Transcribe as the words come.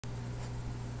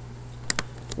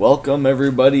Welcome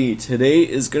everybody. Today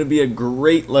is going to be a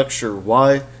great lecture.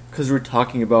 Why? Because we're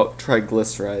talking about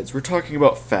triglycerides. We're talking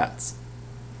about fats.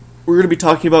 We're going to be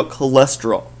talking about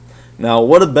cholesterol. Now,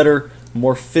 what a better,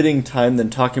 more fitting time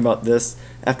than talking about this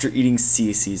after eating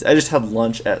Cece's. I just had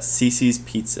lunch at Cece's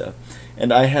Pizza,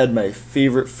 and I had my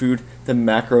favorite food, the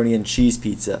macaroni and cheese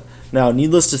pizza. Now,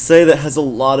 needless to say, that has a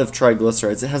lot of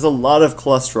triglycerides. It has a lot of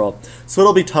cholesterol. So what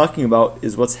I'll be talking about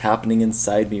is what's happening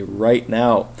inside me right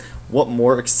now. What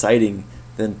more exciting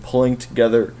than pulling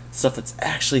together stuff that's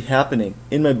actually happening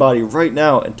in my body right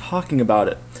now and talking about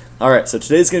it. Alright, so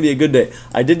today's going to be a good day.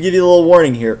 I did give you a little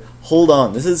warning here. Hold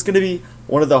on. This is going to be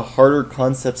one of the harder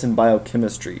concepts in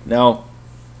biochemistry. Now,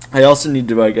 I also need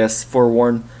to, I guess,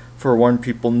 forewarn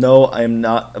people, no, I am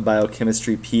not a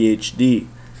biochemistry PhD.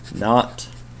 Not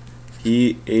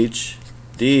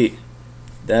PhD.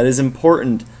 That is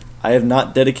important. I have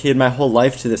not dedicated my whole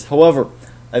life to this. However,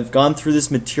 I've gone through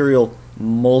this material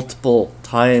multiple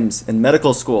times in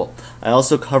medical school. I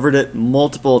also covered it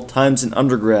multiple times in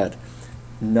undergrad.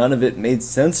 None of it made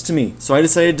sense to me, so I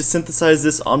decided to synthesize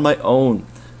this on my own.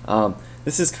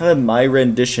 This is kind of my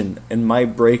rendition and my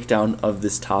breakdown of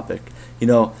this topic. You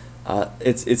know,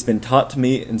 it's been taught to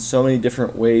me in so many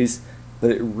different ways, but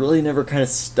it really never kind of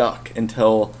stuck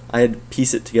until I had to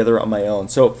piece it together on my own.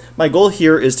 So my goal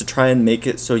here is to try and make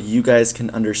it so you guys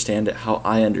can understand it how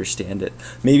I understand it.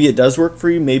 Maybe it does work for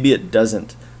you, maybe it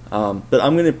doesn't. But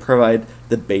I'm going to provide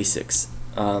the basics.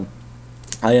 I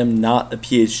am not a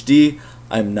PhD.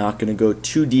 I'm not going to go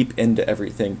too deep into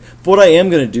everything. But what I am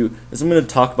going to do is I'm going to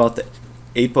talk about the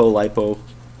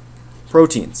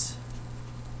apolipoproteins.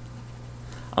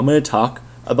 I'm going to talk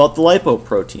about the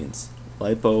lipoproteins.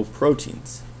 I'm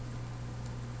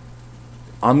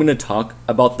going to talk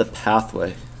about the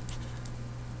pathway.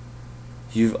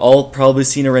 You've all probably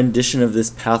seen a rendition of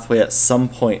this pathway at some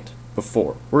point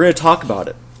before. We're going to talk about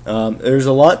it. There's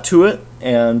a lot to it,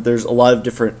 and there's a lot of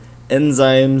different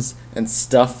enzymes and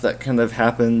stuff that kind of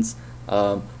happens.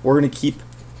 We're going to keep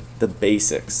the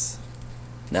basics.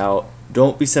 Now,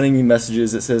 don't be sending me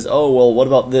messages that says, oh, well, what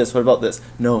about this? What about this?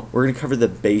 No, we're going to cover the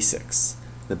basics.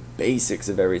 The basics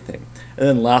of everything. And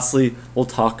then lastly, we'll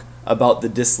talk about the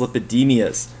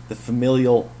dyslipidemias, the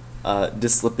familial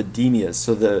dyslipidemias.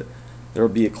 So there will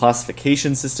be a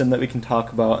classification system that we can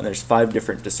talk about, and there's 5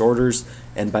 different disorders,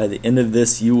 and by the end of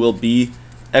this, you will be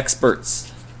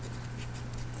experts.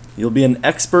 You'll be an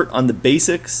expert on the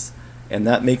basics, and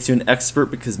that makes you an expert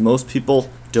because most people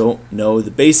don't know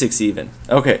the basics even.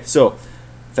 Okay, so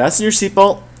fasten your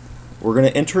seatbelt. We're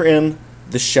going to enter in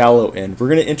the shallow end. We're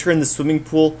going to enter in the swimming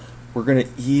pool. We're going to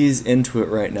ease into it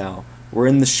right now. We're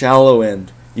in the shallow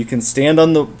end. You can stand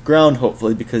on the ground,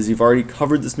 hopefully, because you've already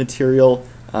covered this material.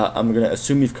 I'm going to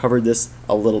assume you've covered this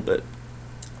a little bit.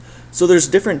 So there's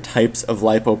different types of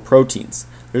lipoproteins.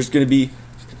 There's going to be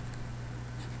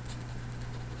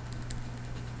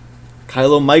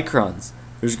chylomicrons.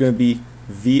 There's going to be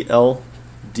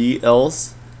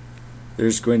VLDLs.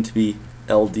 There's going to be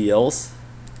LDLs.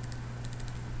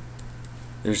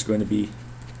 There's going to be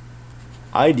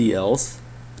IDLs,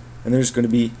 and there's going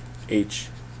to be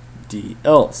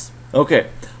HDLs. Okay,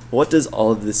 what does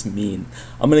all of this mean?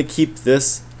 I'm going to keep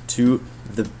this to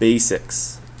the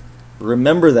basics.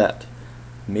 Remember that.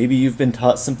 Maybe you've been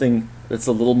taught something that's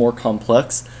a little more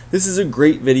complex. This is a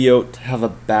great video to have a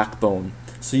backbone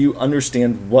so you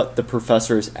understand what the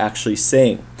professor is actually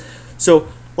saying. So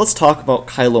let's talk about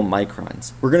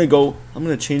chylomicrons. I'm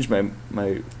going to change my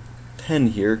pen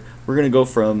here. We're going to go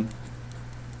from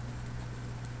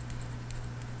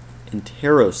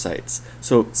enterocytes,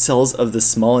 so cells of the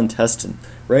small intestine.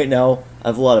 Right now, I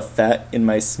have a lot of fat in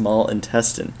my small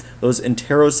intestine. Those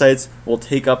enterocytes will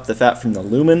take up the fat from the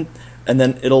lumen, and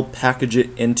then it'll package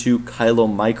it into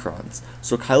chylomicrons.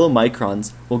 So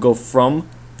chylomicrons will go from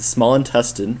the small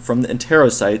intestine, from the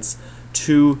enterocytes,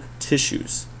 to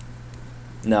tissues.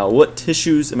 Now, what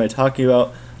tissues am I talking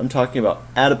about? I'm talking about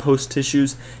adipose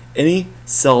tissues. Any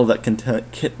cell that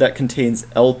contains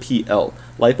LPL,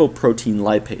 lipoprotein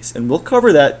lipase. And we'll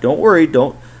cover that. Don't worry.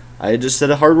 I just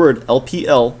said a hard word.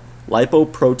 LPL,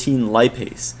 lipoprotein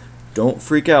lipase. Don't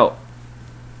freak out.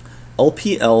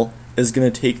 LPL is going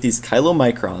to take these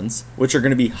chylomicrons, which are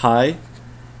going to be high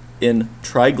in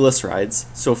triglycerides,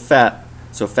 so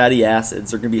fatty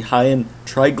acids are going to be high in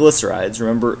triglycerides.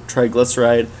 Remember,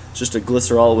 triglyceride is just a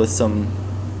glycerol with some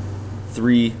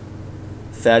 3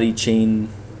 fatty chains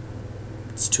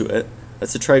to it.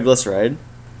 That's a triglyceride.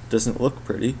 Doesn't look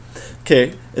pretty.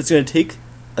 Okay, it's going to take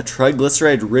a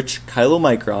triglyceride-rich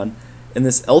chylomicron, and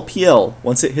this LPL,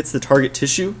 once it hits the target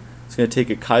tissue, it's going to take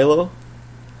a chylo,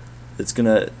 it's going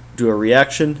to do a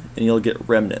reaction, and you'll get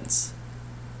remnants.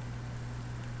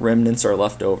 remnants are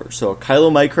left over. So a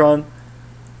chylomicron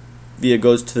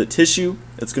goes to the tissue.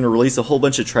 It's going to release a whole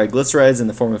bunch of triglycerides in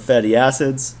the form of fatty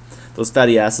acids. Those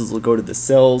fatty acids will go to the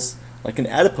cells, like an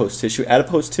adipose tissue.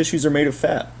 Adipose tissues are made of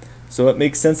fat. So it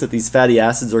makes sense that these fatty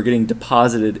acids are getting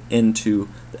deposited into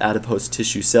the adipose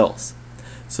tissue cells.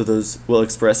 So those will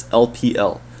express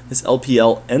LPL. This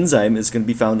LPL enzyme is going to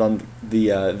be found on the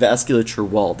vasculature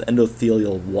wall, the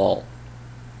endothelial wall.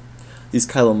 These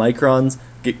chylomicrons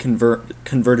get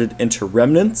converted into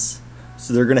remnants,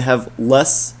 so they're going to have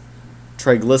less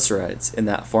triglycerides in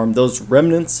that form. Those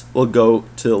remnants will go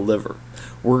to the liver.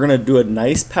 We're going to do a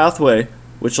nice pathway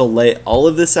which will lay all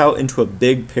of this out into a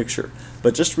big picture.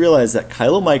 But just realize that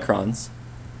chylomicrons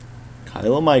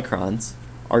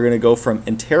are going to go from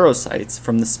enterocytes,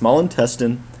 from the small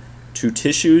intestine, to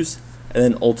tissues, and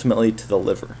then ultimately to the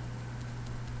liver.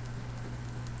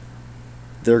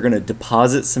 They're going to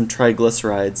deposit some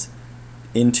triglycerides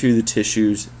into the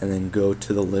tissues and then go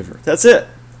to the liver. That's it.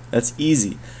 That's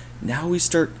easy. Now we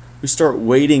start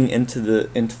wading into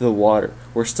the water.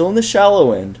 We're still in the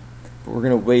shallow end, but we're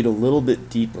going to wade a little bit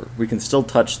deeper. We can still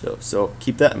touch though, so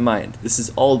keep that in mind. This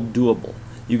is all doable.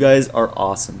 You guys are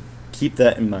awesome. Keep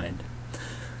that in mind.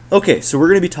 Okay, so we're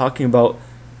going to be talking about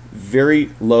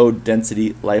very low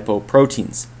density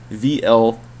lipoproteins,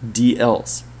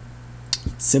 VLDLs.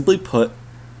 Simply put,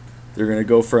 they're going to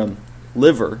go from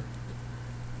liver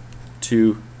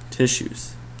to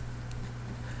tissues.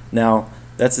 Now,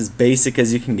 that's as basic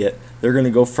as you can get. They're going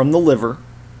to go from the liver.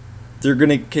 They're going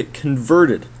to get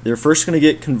converted. They're first going to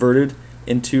get converted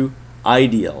into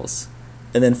IDLs.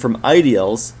 And then from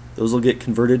IDLs, those will get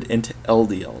converted into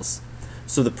LDLs.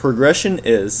 So the progression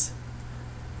is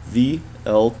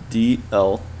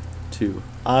VLDL to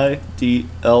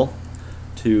IDL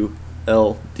to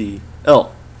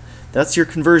LDL. That's your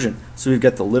conversion. So we've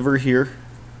got the liver here.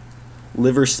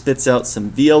 Liver spits out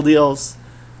some VLDLs,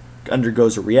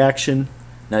 undergoes a reaction.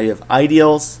 Now you have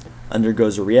IDLs,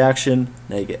 undergoes a reaction.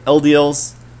 Now you get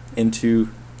LDLs into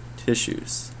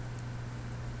tissues.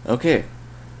 Okay,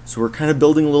 so we're kind of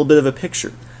building a little bit of a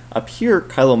picture. Up here,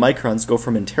 chylomicrons go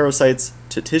from enterocytes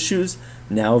to tissues.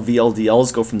 Now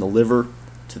VLDLs go from the liver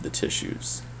to the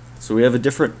tissues. So we have a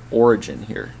different origin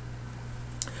here.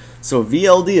 So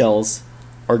VLDLs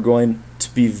are going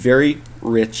to be very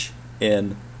rich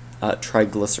in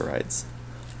triglycerides.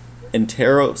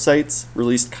 Enterocytes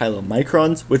released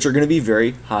chylomicrons, which are going to be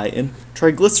very high in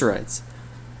triglycerides.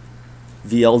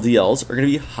 VLDLs are going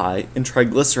to be high in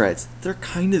triglycerides. They're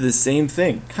kind of the same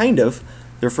thing. Kind of.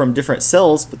 They're from different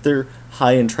cells, but they're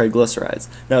high in triglycerides.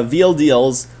 Now,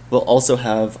 VLDLs will also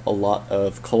have a lot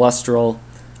of cholesterol.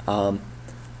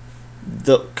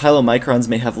 The chylomicrons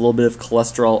may have a little bit of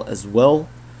cholesterol as well.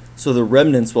 So the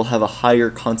remnants will have a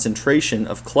higher concentration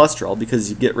of cholesterol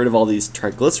because you get rid of all these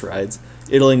triglycerides.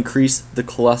 It'll increase the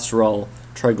cholesterol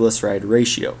triglyceride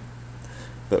ratio.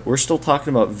 But we're still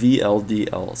talking about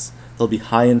VLDLs. They'll be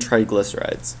high in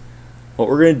triglycerides. What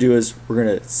we're going to do is we're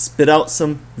going to spit out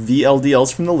some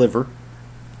VLDLs from the liver,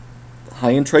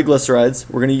 high in triglycerides.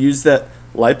 We're going to use that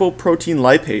lipoprotein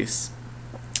lipase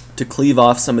to cleave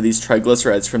off some of these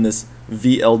triglycerides from this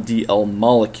VLDL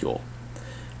molecule.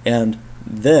 And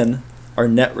then our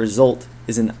net result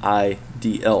is an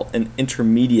IDL, an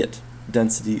intermediate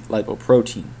density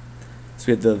lipoprotein. So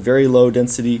we have the very low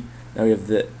density, now we have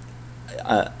the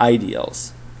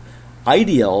IDLs.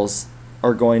 IDLs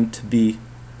are going to be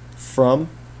from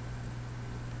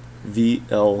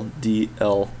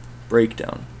VLDL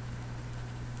breakdown.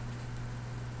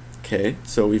 Okay,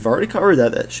 so we've already covered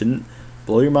that. That shouldn't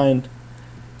blow your mind.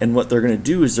 And what they're going to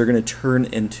do is they're going to turn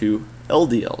into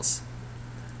LDLs.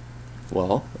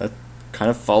 Well, that kind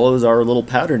of follows our little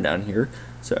pattern down here.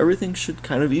 So everything should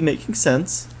kind of be making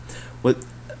sense. What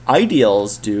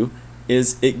IDLs do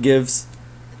is it gives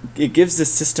the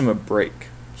system a break.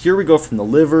 Here we go from the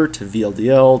liver to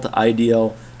VLDL to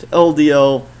IDL to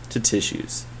LDL to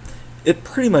tissues. It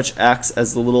pretty much acts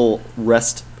as the little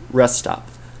rest stop.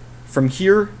 From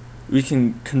here, we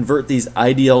can convert these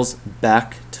IDLs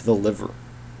back to the liver.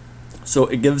 So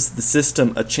it gives the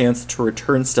system a chance to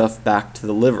return stuff back to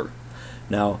the liver.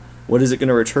 Now, what is it going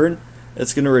to return?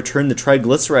 It's going to return the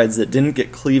triglycerides that didn't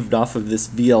get cleaved off of this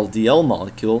VLDL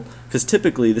molecule, because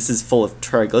typically this is full of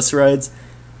triglycerides.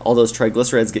 All those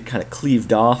triglycerides get kind of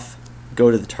cleaved off,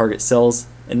 go to the target cells,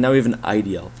 and now we have an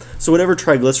IDL. So whatever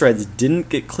triglycerides didn't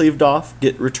get cleaved off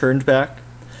get returned back.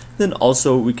 Then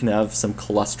also we can have some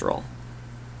cholesterol,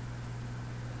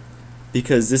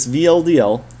 because this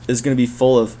VLDL is going to be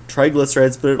full of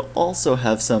triglycerides, but it'll also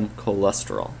have some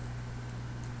cholesterol.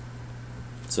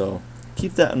 So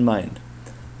keep that in mind.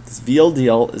 Because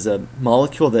VLDL is a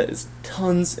molecule that is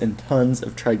tons and tons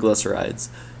of triglycerides.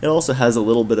 It also has a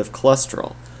little bit of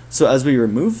cholesterol. So as we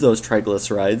remove those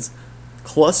triglycerides,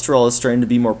 cholesterol is starting to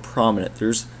be more prominent.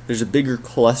 There's a bigger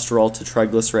cholesterol to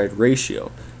triglyceride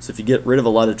ratio. So if you get rid of a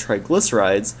lot of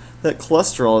triglycerides, that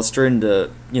cholesterol is starting to,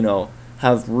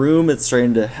 have room. It's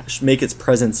starting to make its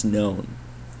presence known.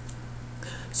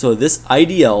 So this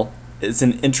IDL is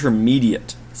an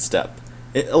intermediate step.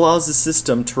 It allows the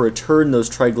system to return those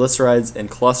triglycerides and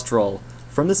cholesterol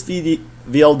from this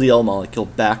VLDL molecule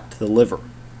back to the liver.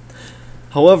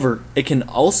 However, it can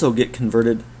also get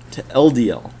converted to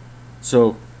LDL.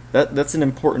 So that's an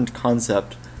important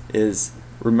concept, is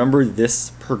remember this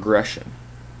progression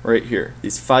right here.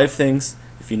 These 5 things,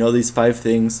 if you know these 5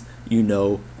 things, you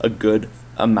know a good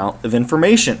amount of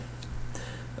information.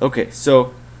 Okay,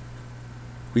 so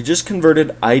we just converted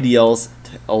IDLs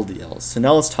to LDLs. So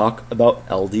now let's talk about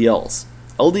LDLs.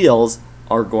 LDLs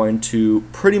are going to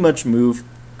pretty much move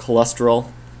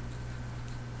cholesterol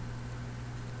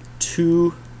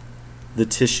to the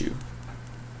tissue.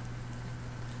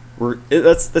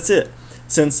 That's it.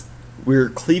 Since we're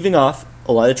cleaving off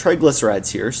a lot of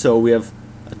triglycerides here, so we have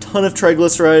a ton of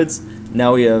triglycerides,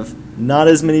 now we have not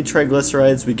as many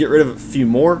triglycerides, we get rid of a few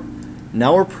more,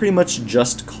 now we're pretty much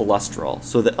just cholesterol.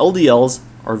 So the LDLs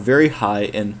are very high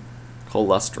in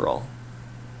cholesterol.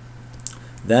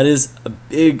 That is a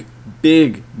big,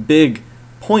 big, big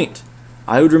point.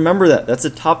 I would remember that. That's a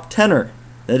top 10er.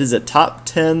 That is a top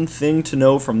 10 thing to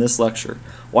know from this lecture.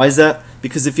 Why is that?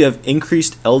 Because if you have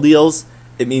increased LDLs,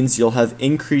 it means you'll have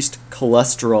increased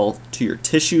cholesterol to your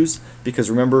tissues,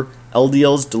 because remember,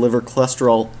 LDLs deliver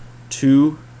cholesterol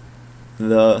to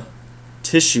the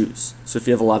tissues. So if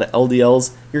you have a lot of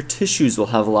LDLs, your tissues will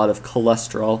have a lot of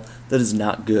cholesterol. That is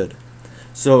not good.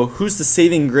 So who's the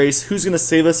saving grace? Who's going to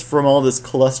save us from all this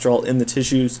cholesterol in the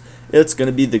tissues? It's going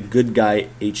to be the good guy,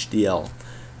 HDL.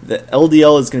 The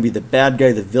LDL is going to be the bad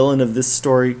guy, the villain of this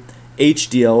story.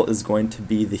 HDL is going to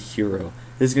be the hero.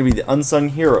 This is going to be the unsung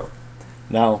hero.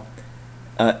 Now,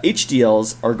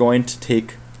 HDLs are going to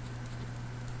take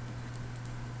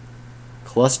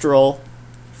cholesterol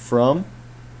from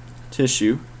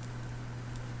tissue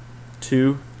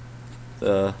to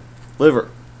the liver.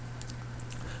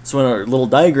 So in our little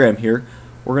diagram here,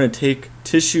 we're going to take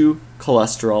tissue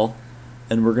cholesterol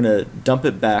and we're going to dump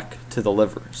it back to the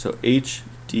liver. So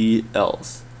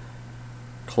HDLs,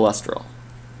 cholesterol.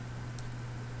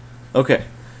 Okay,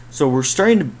 so we're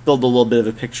starting to build a little bit of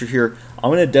a picture here. I'm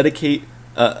going to dedicate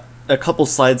a couple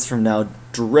slides from now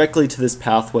directly to this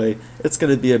pathway. It's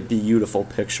going to be a beautiful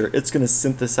picture. It's going to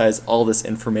synthesize all this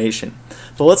information.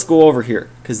 But let's go over here,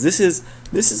 because this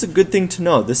is a good thing to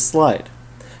know, this slide.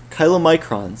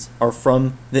 Chylomicrons are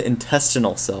from the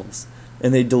intestinal cells,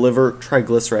 and they deliver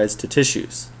triglycerides to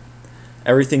tissues.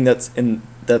 Everything that's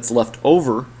left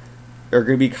over are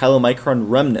going to be chylomicron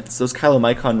remnants. Those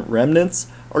chylomicron remnants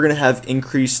are going to have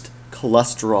increased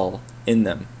cholesterol in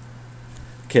them.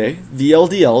 Okay,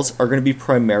 VLDLs are going to be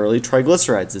primarily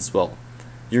triglycerides as well.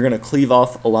 You're going to cleave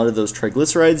off a lot of those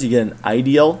triglycerides. You get an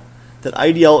IDL. That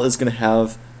IDL is going to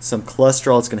have some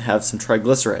cholesterol. It's going to have some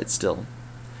triglycerides still.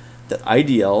 That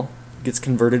IDL gets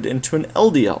converted into an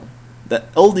LDL. That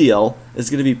LDL is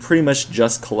going to be pretty much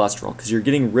just cholesterol, because you're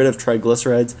getting rid of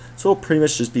triglycerides, so it'll pretty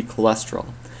much just be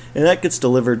cholesterol. And that gets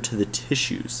delivered to the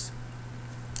tissues.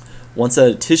 Once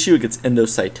out of tissue, it gets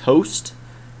endocytosed.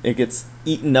 It gets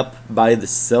eaten up by the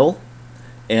cell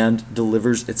and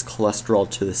delivers its cholesterol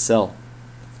to the cell.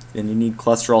 And you need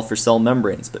cholesterol for cell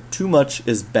membranes, but too much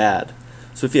is bad.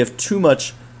 So if you have too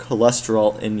much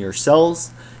cholesterol in your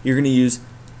cells, you're going to use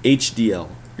HDL.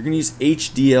 You're going to use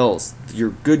HDLs,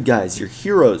 your good guys, your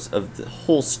heroes of the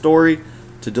whole story,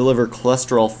 to deliver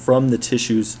cholesterol from the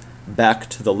tissues back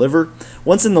to the liver.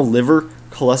 Once in the liver,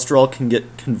 cholesterol can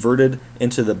get converted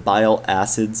into the bile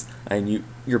acids, and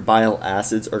your bile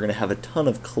acids are going to have a ton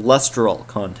of cholesterol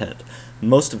content.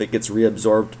 Most of it gets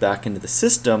reabsorbed back into the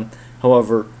system.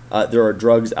 However, there are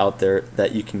drugs out there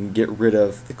that you can get rid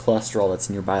of the cholesterol that's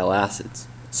in your bile acids.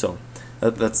 So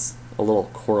that's a little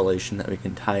correlation that we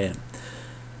can tie in.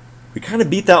 We kind of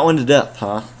beat that one to death,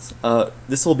 huh?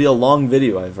 This will be a long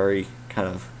video, I've already kind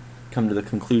of come to the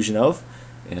conclusion of.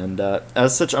 And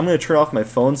as such, I'm going to turn off my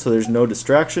phone so there's no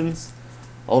distractions.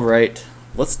 Alright,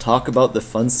 let's talk about the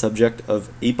fun subject of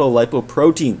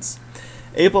apolipoproteins.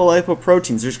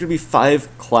 Apolipoproteins, there's going to be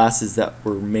 5 classes that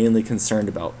we're mainly concerned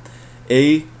about.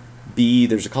 A, B,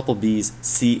 there's a couple B's,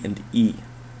 C, and E.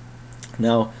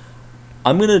 Now,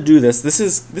 I'm going to do this. This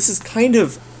is kind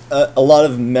of a lot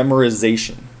of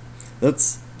memorization.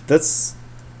 That's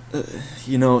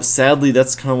sadly,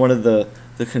 that's kind of one of the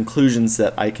conclusions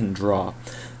that I can draw.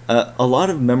 a lot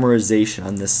of memorization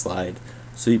on this slide.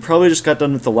 So you probably just got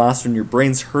done with the last one. Your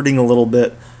brain's hurting a little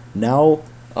bit. Now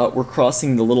we're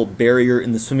crossing the little barrier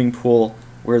in the swimming pool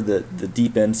where the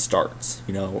deep end starts,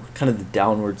 you know, kind of the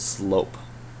downward slope.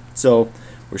 So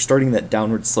we're starting that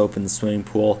downward slope in the swimming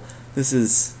pool. This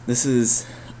is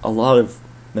a lot of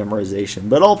memorization,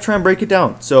 but I'll try and break it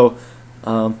down. So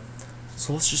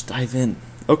let's just dive in.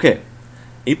 Okay,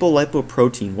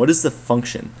 apolipoprotein, what is the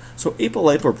function? So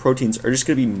apolipoproteins are just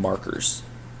going to be markers.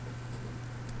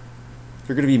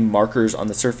 They're going to be markers on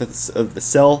the surface of the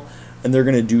cell, and they're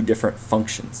going to do different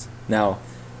functions. Now,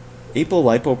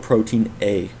 apolipoprotein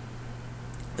A,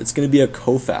 it's going to be a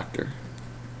cofactor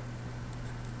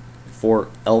for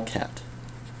LCAT.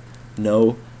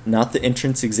 No, not the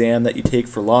entrance exam that you take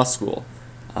for law school.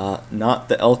 Not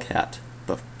the LCAT,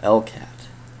 but LCAT.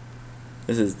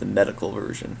 This is the medical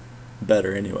version.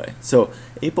 Better anyway. So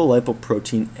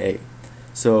apolipoprotein A.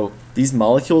 So these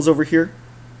molecules over here,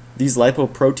 these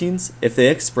lipoproteins, if they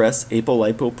express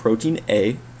apolipoprotein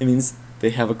A, it means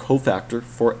they have a cofactor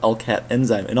for LCAT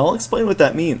enzyme. And I'll explain what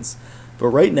that means. But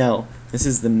right now, this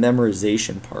is the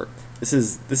memorization part. This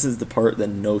is the part that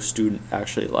no student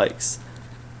actually likes.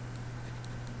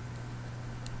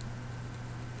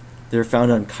 They're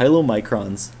found on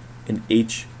chylomicrons in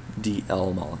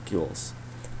HDL molecules.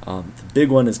 The big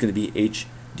one is going to be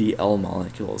HDL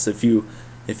molecules. If you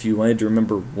wanted to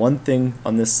remember one thing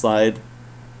on this slide,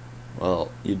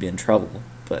 well, you'd be in trouble.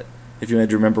 But if you wanted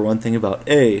to remember one thing about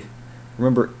A,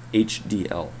 remember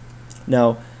HDL.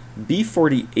 Now,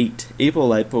 B48,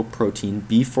 apolipoprotein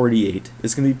B48,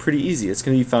 is going to be pretty easy. It's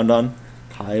going to be found on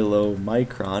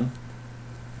chylomicron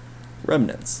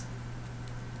remnants.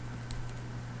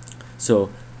 So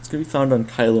it's going to be found on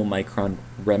chylomicron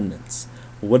remnants.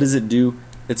 What does it do?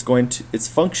 Its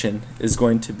function is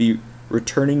going to be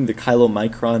returning the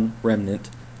chylomicron remnant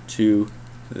to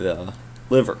the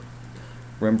liver.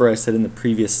 Remember I said in the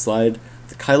previous slide,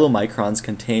 the chylomicrons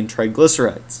contain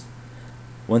triglycerides.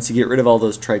 Once you get rid of all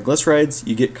those triglycerides,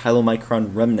 you get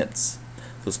chylomicron remnants.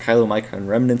 Those chylomicron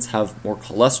remnants have more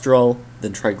cholesterol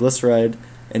than triglyceride,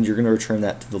 and you're going to return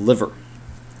that to the liver.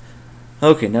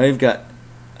 Okay, now you've got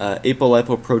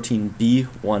apolipoprotein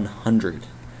B100.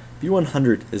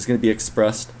 B100 is going to be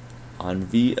expressed on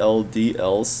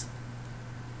VLDLs,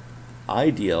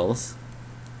 IDLs,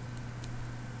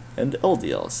 and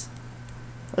LDLs.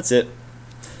 That's it.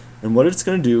 And what it's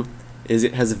going to do is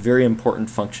it has a very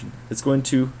important function. It's going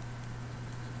to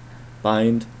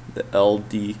bind the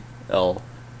LDL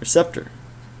receptor.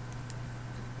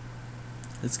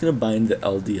 It's going to bind the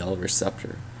LDL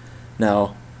receptor.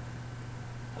 Now,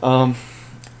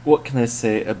 what can I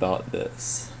say about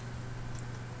this?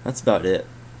 That's about it.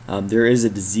 There is a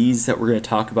disease that we're going to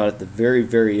talk about at the very,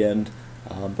 very end,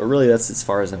 but really that's as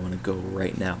far as I want to go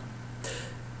right now.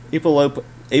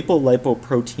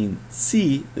 Apolipoprotein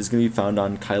C is going to be found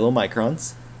on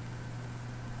chylomicrons.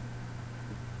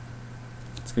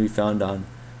 It's going to be found on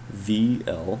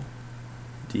VL,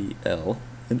 DL,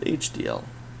 and HDL.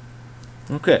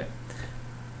 Okay,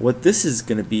 what this is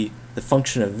going to be, the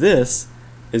function of this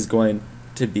is going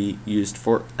to be used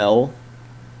for LPL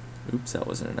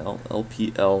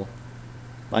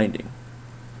binding.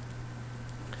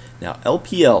 Now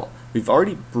LPL, we've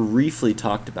already briefly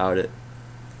talked about it.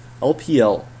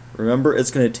 LPL, remember,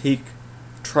 it's going to take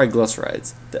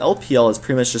triglycerides. The LPL is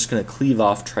pretty much just going to cleave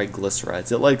off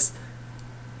triglycerides. It likes,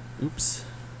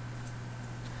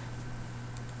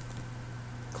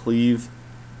 cleave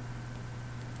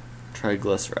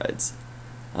triglycerides.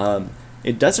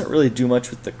 It doesn't really do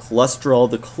much with the cholesterol.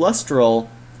 The cholesterol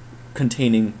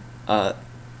containing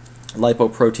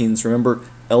lipoproteins, remember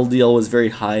LDL was very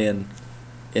high in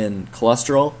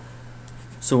cholesterol.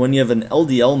 So when you have an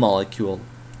LDL molecule,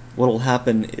 what will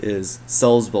happen is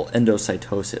cells will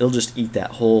endocytose it. It'll just eat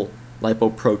that whole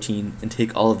lipoprotein and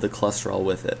take all of the cholesterol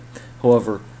with it.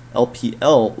 However,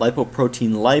 LPL,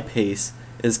 lipoprotein lipase,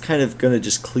 is kind of going to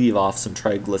just cleave off some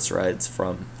triglycerides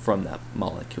from that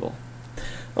molecule.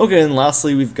 Okay, and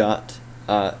lastly we've got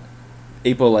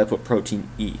apolipoprotein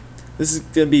E. This is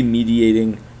going to be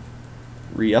mediating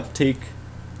reuptake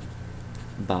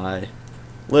by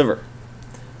liver.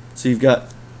 So you've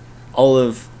got all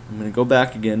of, I'm going to go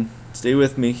back again, stay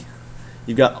with me.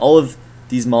 You've got all of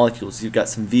these molecules. You've got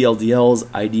some VLDLs,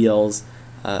 IDLs,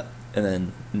 and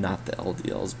then not the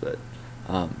LDLs, but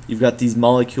you've got these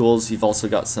molecules. You've also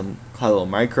got some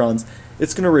chylomicrons.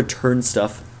 It's going to return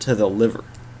stuff to the liver.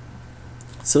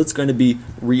 So it's going to be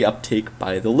reuptake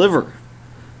by the liver.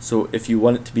 So if you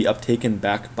want it to be uptaken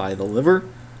back by the liver,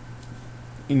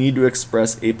 you need to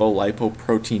express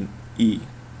apolipoprotein E.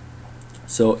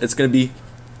 So it's going to be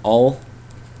all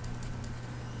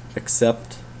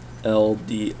except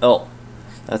LDL.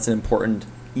 That's an important,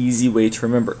 easy way to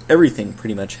remember. Everything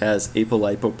pretty much has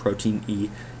apolipoprotein E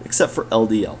except for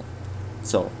LDL.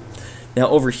 So now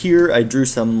over here I drew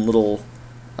some little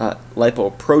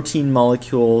lipoprotein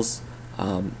molecules,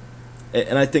 and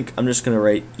I think I'm just going to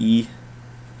write EAC,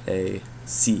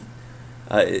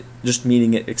 just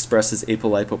meaning it expresses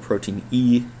apolipoprotein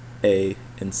E, A,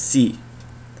 and C.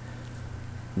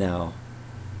 Now,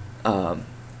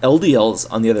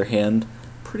 LDLs, on the other hand,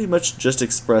 pretty much just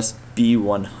express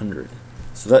B100.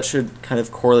 So that should kind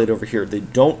of correlate over here. They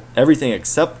don't, everything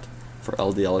except for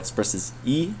LDL expresses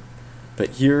E, but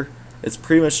here it's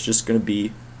pretty much just going to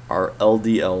be our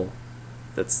LDL,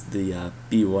 that's the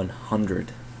B100.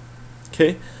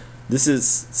 Okay, this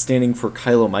is standing for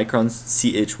chylomicrons,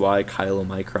 CHY,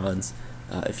 chylomicrons.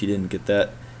 If you didn't get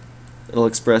that, it'll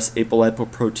express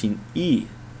apolipoprotein E,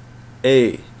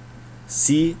 A,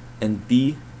 C, and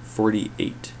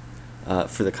B48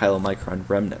 for the chylomicron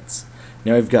remnants.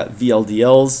 Now we've got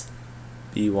VLDLs,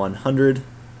 B100,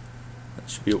 that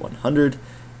should be 100,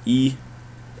 E,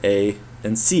 A,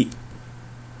 and C.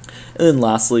 And then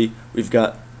lastly, we've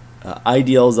got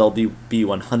IDLs,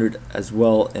 LB100 as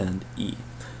well, and E.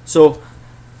 So,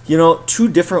 you know, two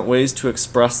different ways to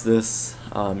express this.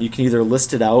 You can either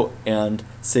list it out and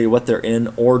say what they're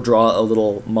in, or draw a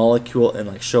little molecule and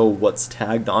like show what's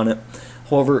tagged on it.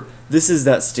 However, this is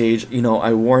that stage, you know,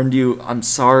 I warned you, I'm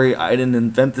sorry, I didn't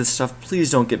invent this stuff, please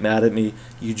don't get mad at me,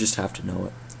 you just have to know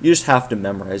it. You just have to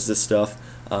memorize this stuff.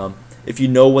 If you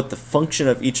know what the function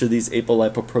of each of these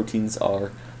apolipoproteins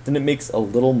are, then it makes a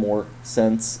little more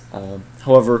sense.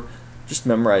 However, just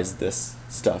memorize this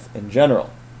stuff in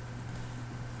general.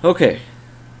 Okay,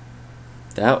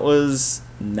 that was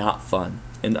not fun,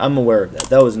 and I'm aware of that.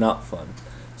 That was not fun.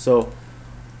 So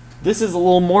this is a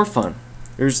little more fun.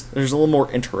 There's a little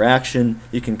more interaction.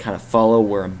 You can kind of follow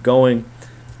where I'm going.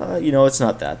 You know, it's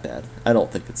not that bad. I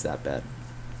don't think it's that bad.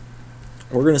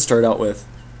 We're going to start out with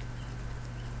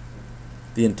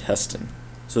the intestine.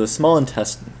 So the small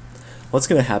intestine. What's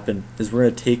going to happen is we're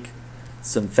going to take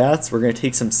some fats. We're going to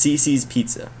take some CC's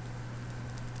pizza.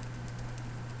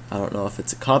 I don't know if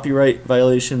it's a copyright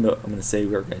violation, but I'm going to say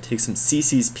we're going to take some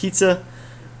CC's pizza.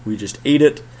 We just ate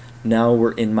it. Now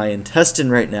we're in my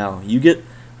intestine right now. You get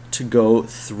to go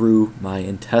through my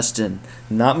intestine.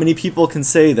 Not many people can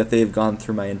say that they've gone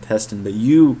through my intestine, but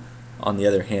you, on the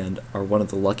other hand, are one of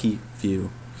the lucky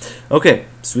few. Okay,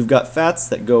 so we've got fats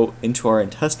that go into our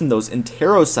intestine. Those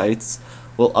enterocytes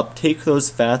will uptake those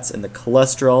fats and the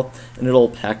cholesterol, and it'll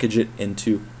package it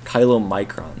into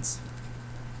chylomicrons.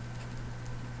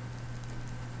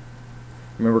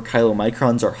 Remember,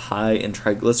 chylomicrons are high in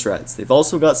triglycerides. They've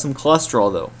also got some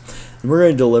cholesterol, though. And we're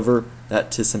going to deliver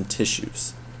that to some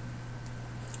tissues.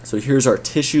 So here's our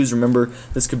tissues. Remember,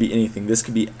 this could be anything. This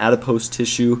could be adipose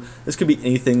tissue. This could be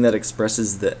anything that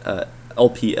expresses the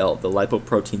LPL, the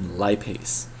lipoprotein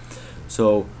lipase.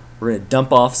 So we're going to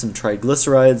dump off some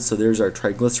triglycerides. So there's our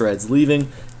triglycerides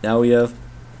leaving. Now we have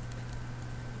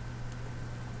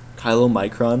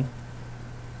chylomicron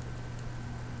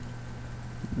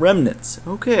remnants.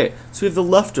 Okay, so we have the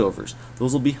leftovers.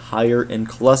 Those will be higher in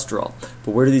cholesterol.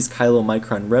 But where do these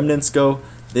chylomicron remnants go?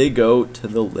 They go to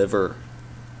the liver.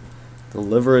 The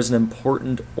liver is an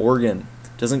important organ.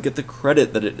 It doesn't get the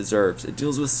credit that it deserves. It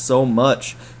deals with so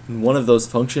much. And one of those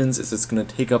functions is it's going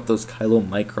to take up those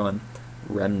chylomicron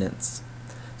remnants.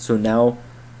 So now,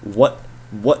 what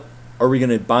are we going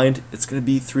to bind? It's going to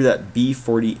be through that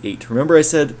B48. Remember I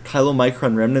said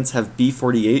chylomicron remnants have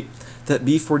B48? That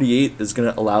B48 is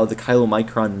going to allow the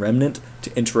chylomicron remnant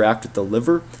to interact with the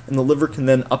liver, and the liver can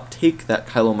then uptake that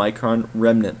chylomicron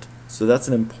remnant. So that's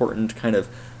an important kind of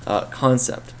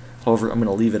concept. However, I'm going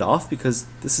to leave it off because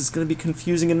this is going to be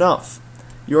confusing enough.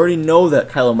 You already know that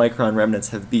chylomicron remnants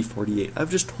have B48. I've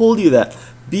just told you that.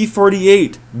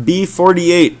 B48,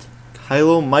 B48,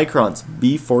 chylomicrons,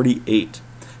 B48.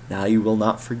 Now you will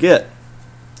not forget.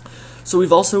 So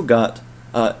we've also got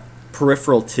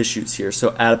peripheral tissues here,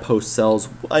 so adipose cells,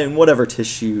 and whatever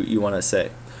tissue you want to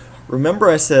say. Remember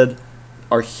I said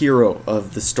our hero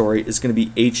of the story is going to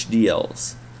be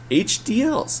HDLs.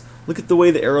 HDLs. Look at the way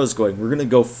the arrow is going. We're going to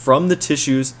go from the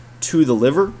tissues to the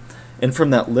liver, and from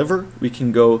that liver we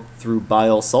can go through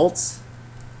bile salts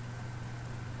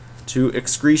to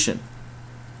excretion.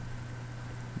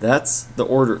 That's the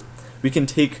order. We can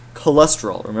take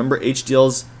cholesterol. Remember,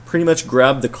 HDLs pretty much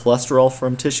grab the cholesterol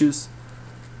from tissues.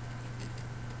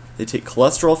 They take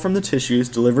cholesterol from the tissues,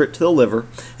 deliver it to the liver,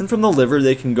 and from the liver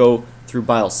they can go through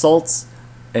bile salts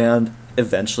and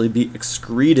eventually be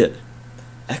excreted.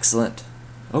 Excellent.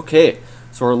 Okay,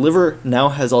 so our liver now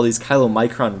has all these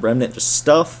chylomicron remnant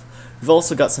stuff. We've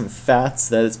also got some fats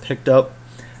that it's picked up.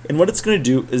 And what it's going to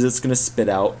do is it's going to spit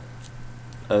out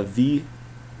a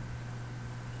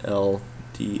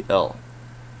VLDL,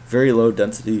 very low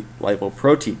density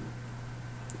lipoprotein.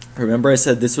 Remember I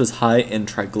said this was high in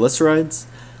triglycerides,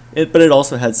 but it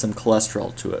also had some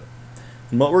cholesterol to it.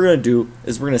 And what we're going to do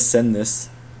is we're going to send this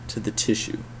to the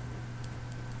tissue.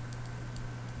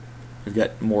 We've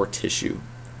got more tissue.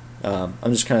 I'm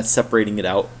just kind of separating it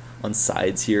out on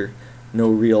sides here. No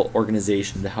real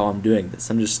organization to how I'm doing this.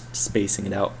 I'm just spacing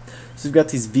it out. So we've got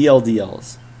these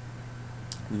VLDLs.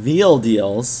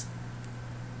 VLDLs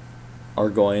are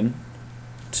going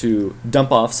to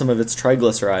dump off some of its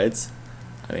triglycerides.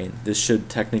 I mean, this should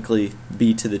technically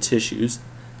be to the tissues.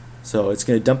 So it's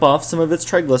going to dump off some of its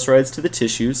triglycerides to the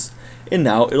tissues, and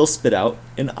now it'll spit out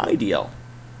an IDL.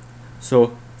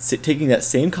 So taking that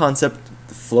same concept,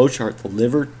 the flow chart, the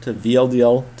liver to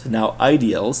VLDL to now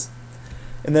IDLs,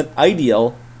 and then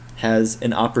IDL has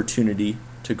an opportunity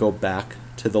to go back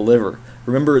to the liver.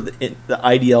 Remember, the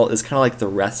IDL is kind of like the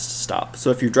rest stop.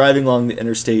 So if you're driving along the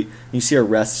interstate and you see a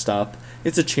rest stop,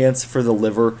 it's a chance for the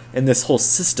liver and this whole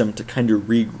system to kind of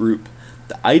regroup.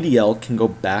 The IDL can go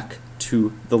back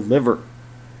to the liver.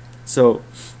 So,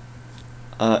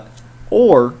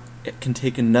 or it can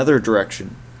take another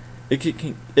direction. It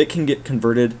can get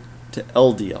converted to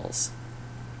LDLs.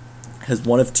 It has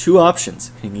one of two options.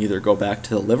 It can either go back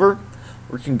to the liver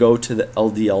or it can go to the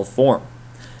LDL form.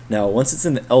 Now, once it's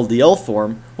in the LDL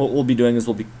form, what we'll be doing is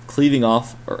we'll be cleaving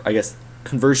off, or I guess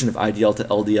conversion of IDL to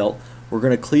LDL. We're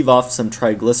going to cleave off some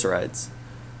triglycerides.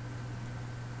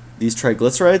 These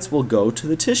triglycerides will go to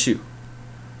the tissue.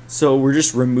 So we're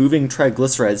just removing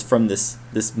triglycerides from this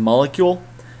molecule,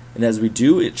 and as we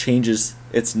do, it changes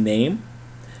its name,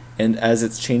 and as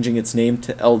it's changing its name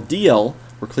to LDL,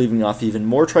 we're cleaving off even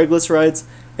more triglycerides,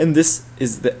 and this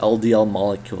is the LDL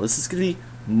molecule. This is going to be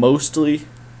mostly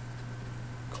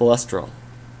cholesterol.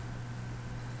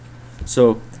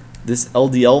 So this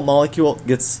LDL molecule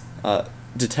gets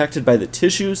detected by the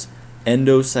tissues.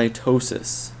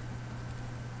 Endocytosis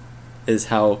is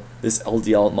how this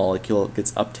LDL molecule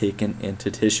gets uptaken into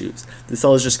tissues. The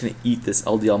cell is just going to eat this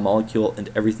LDL molecule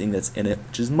and everything that's in it,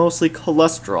 which is mostly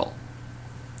cholesterol.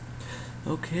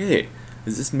 Okay,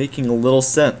 is this making a little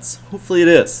sense? Hopefully it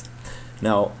is.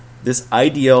 Now, this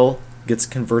IDL gets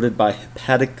converted by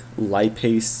hepatic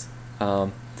lipase,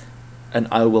 and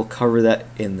I will cover that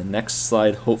in the next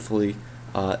slide, hopefully.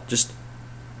 Just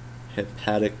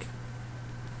hepatic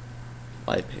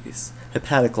lipase.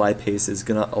 Hepatic lipase is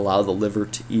going to allow the liver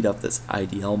to eat up this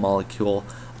IDL molecule.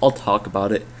 I'll talk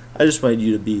about it. I just wanted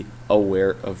you to be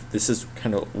aware of this is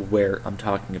kind of where I'm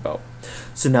talking about.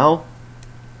 So now,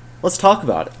 let's talk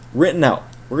about it. Written out.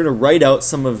 We're going to write out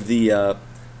some of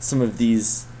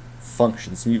these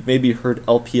functions. You've maybe heard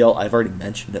LPL. I've already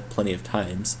mentioned it plenty of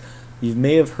times. You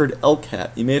may have heard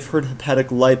LCAT. You may have heard hepatic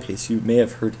lipase. You may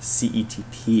have heard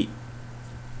CETP.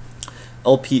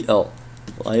 LPL,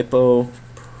 lipoprotein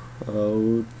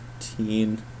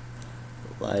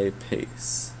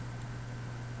lipase.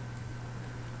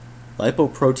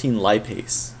 Lipoprotein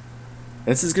lipase.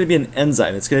 This is going to be an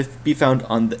enzyme. It's going to be found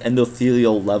on the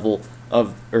endothelial level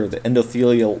of, or the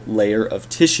endothelial layer of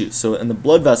tissue. So in the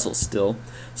blood vessels still.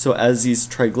 So as these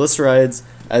triglycerides,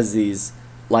 as these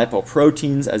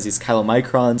lipoproteins, as these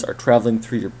chylomicrons are traveling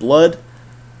through your blood,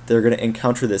 they're going to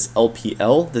encounter this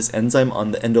LPL, this enzyme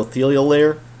on the endothelial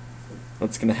layer.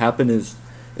 What's going to happen is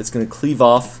it's going to cleave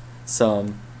off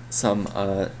some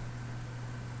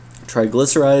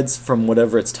triglycerides from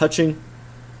whatever it's touching.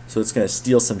 So it's going to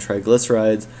steal some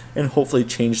triglycerides and hopefully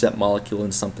change that molecule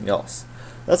into something else.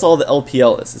 That's all the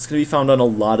LPL is. It's going to be found on a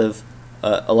lot of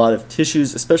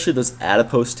tissues, especially those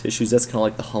adipose tissues. That's kind of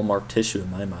like the hallmark tissue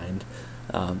in my mind.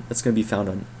 It's going to be found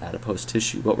on adipose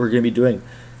tissue. What we're going to be doing,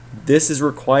 this is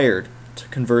required to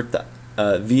convert the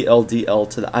VLDL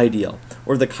to the IDL,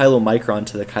 or the chylomicron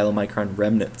to the chylomicron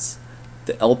remnants.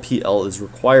 The LPL is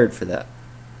required for that.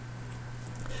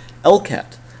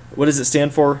 LCAT, what does it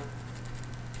stand for?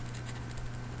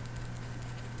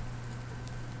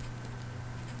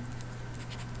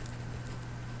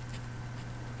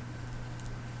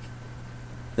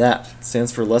 That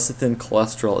stands for lecithin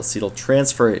cholesterol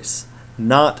acetyltransferase.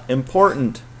 Not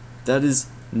important. That is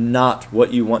not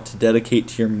what you want to dedicate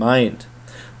to your mind.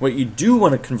 What you do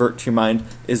want to convert to your mind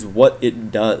is what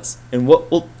it does. And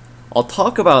I'll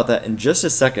talk about that in just a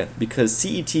second, because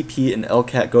CETP and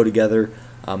LCAT go together.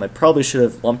 I probably should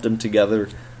have lumped them together,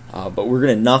 but we're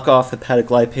going to knock off hepatic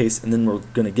lipase, and then we're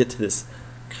going to get to this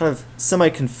kind of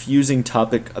semi-confusing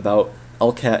topic about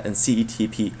LCAT and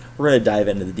CETP. We're going to dive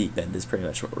into the deep end is pretty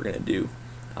much what we're going to do.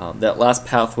 That last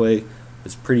pathway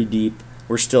was pretty deep.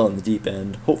 we're still in the deep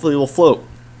end. Hopefully we'll float.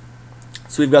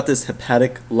 So we've got this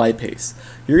hepatic lipase.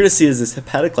 You're going to see is this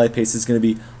hepatic lipase is going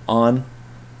to be on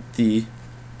the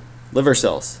liver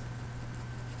cells.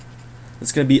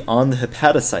 It's going to be on the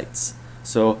hepatocytes.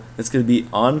 So it's going to be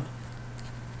on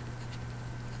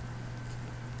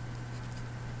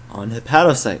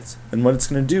hepatocytes. And what it's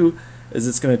going to do is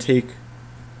it's going to take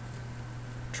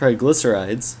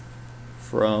triglycerides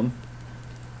from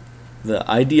the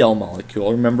IDL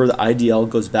molecule. Remember, the IDL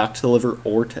goes back to the liver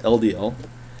or to LDL.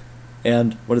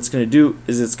 And what it's going to do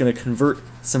is it's going to convert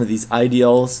some of these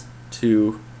IDLs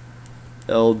to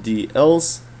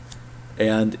LDLs.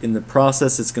 And in the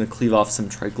process, it's going to cleave off some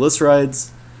triglycerides.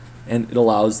 And it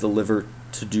allows the liver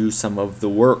to do some of the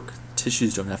work.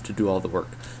 Tissues don't have to do all the work.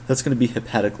 That's going to be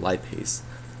hepatic lipase.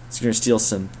 It's going to steal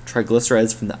some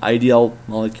triglycerides from the IDL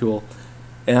molecule,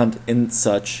 and in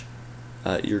such,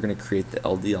 you're going to create the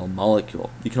LDL molecule.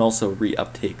 You can also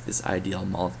reuptake this IDL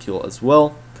molecule as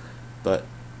well, but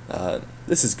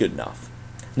this is good enough.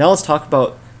 Now let's talk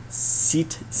about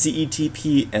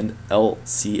CETP and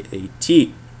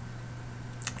LCAT.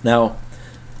 Now,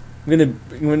 I'm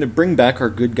going to bring back our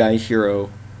good guy hero,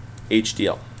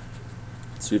 HDL.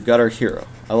 So we've got our hero.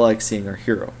 I like seeing our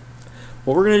hero.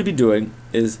 What we're going to be doing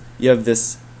is you have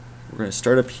this, we're going to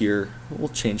start up here. We'll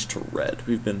change to red.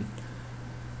 We've been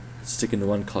sticking to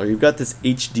one color. You've got this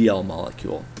HDL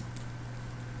molecule.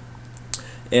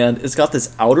 And it's got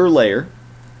this outer layer,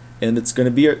 and it's going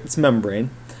to be its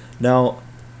membrane. Now,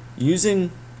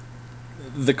 using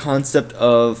the concept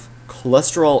of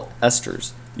cholesterol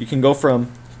esters, you can go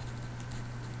from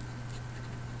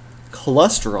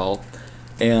cholesterol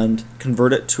and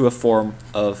convert it to a form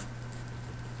of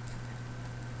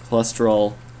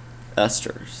cholesterol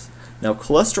esters. Now,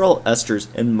 cholesterol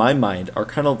esters, in my mind, are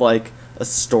kind of like a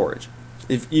storage.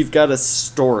 If you've got a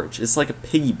storage, it's like a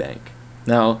piggy bank.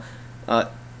 Now,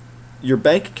 your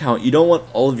bank account, you don't want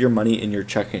all of your money in your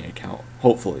checking account,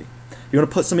 hopefully. You want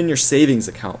to put some in your savings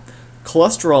account.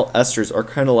 Cholesterol esters are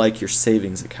kind of like your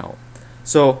savings account.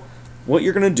 So, what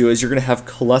you're going to do is you're going to have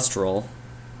cholesterol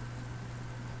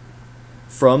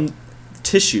from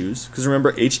tissues, because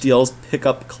remember, HDLs pick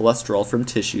up cholesterol from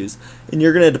tissues, and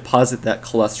you're going to deposit that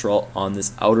cholesterol on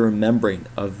this outer membrane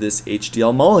of this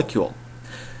HDL molecule.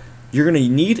 You're going to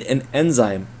need an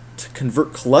enzyme to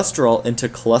convert cholesterol into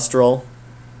cholesterol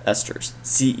esters.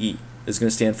 CE is going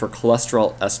to stand for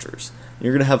cholesterol esters.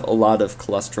 You're going to have a lot of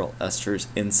cholesterol esters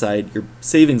inside your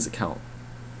savings account.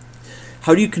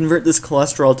 How do you convert this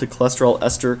cholesterol to cholesterol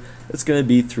ester? It's going to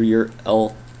be through your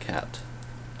LCAT.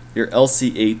 Your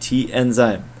LCAT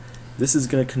enzyme. This is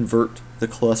going to convert the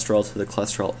cholesterol to the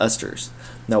cholesterol esters.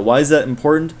 Now, why is that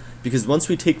important? Because once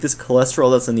we take this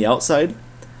cholesterol that's on the outside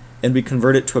and we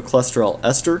convert it to a cholesterol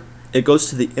ester, it goes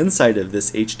to the inside of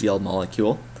this HDL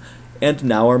molecule, and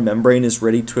now our membrane is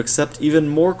ready to accept even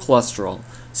more cholesterol.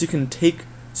 So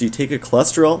you take a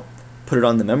cholesterol, put it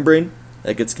on the membrane,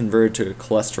 that gets converted to a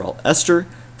cholesterol ester.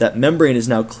 That membrane is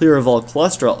now clear of all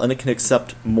cholesterol, and it can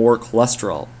accept more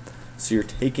cholesterol. So you're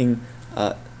taking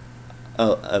a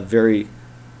very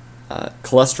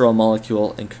cholesterol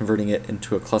molecule and converting it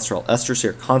into a cholesterol ester. So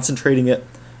you're concentrating it,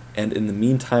 and in the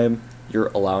meantime,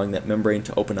 you're allowing that membrane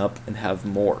to open up and have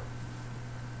more.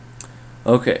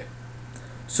 Okay,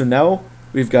 so now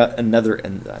we've got another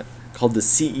enzyme called the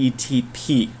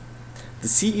CETP. The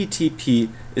CETP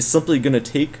is simply going to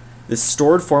take this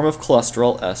stored form of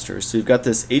cholesterol esters. So we've got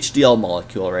this HDL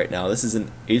molecule right now. This is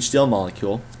an HDL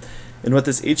molecule. And what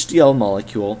this HDL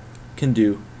molecule can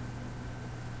do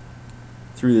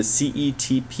through the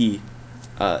CETP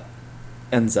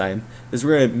enzyme is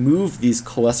we're going to move these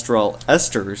cholesterol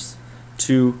esters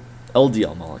to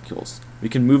LDL molecules. We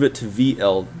can move it to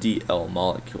VLDL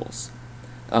molecules.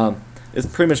 It's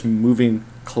pretty much moving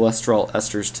cholesterol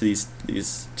esters to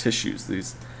these tissues,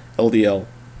 these LDL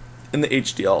and the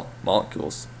HDL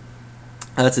molecules.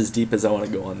 That's as deep as I want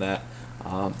to go on that.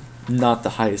 Not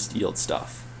the highest yield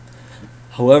stuff.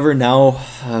 However, now,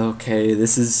 okay,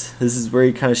 this is where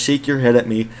you kind of shake your head at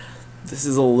me. This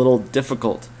is a little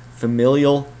difficult.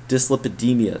 Familial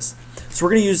dyslipidemias. So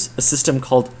we're going to use a system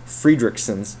called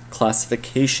Friedrichsen's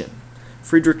classification.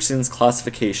 Friedrichsen's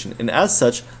classification, and as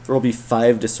such, there will be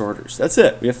 5 disorders. That's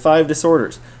it. We have 5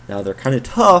 disorders. Now, they're kind of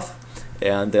tough,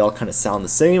 and they all kind of sound the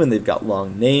same, and they've got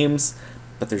long names,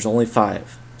 but there's only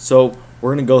 5. So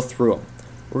we're going to go through them.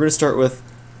 We're going to start with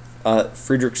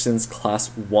Friedrichsen's class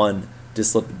 1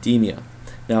 dyslipidemia.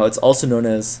 Now, it's also known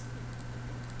as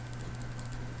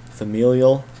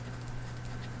familial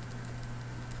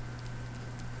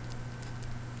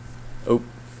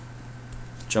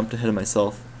jumped ahead of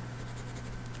myself.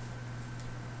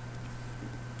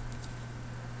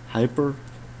 Hyperphosphatemia.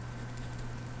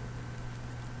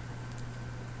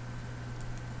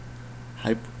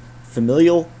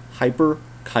 Familial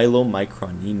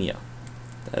hyperchylomicronemia.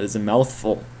 That is a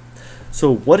mouthful.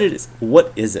 So what is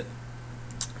it?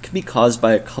 It can be caused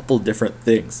by a couple different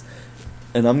things.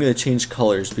 And I'm going to change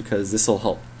colors because this will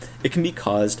help. It can be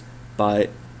caused by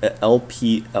a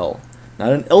LPL.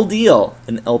 Not an LDL,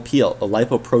 an LPL, a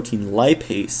lipoprotein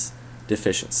lipase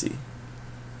deficiency.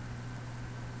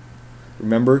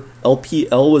 Remember,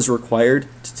 LPL was required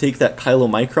to take that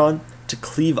chylomicron to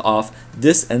cleave off.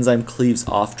 This enzyme cleaves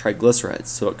off triglycerides.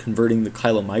 So converting the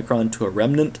chylomicron to a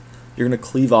remnant, you're going to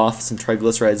cleave off some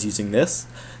triglycerides using this.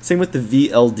 Same with the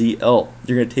VLDL.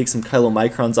 You're going to take some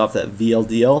chylomicrons off that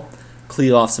VLDL,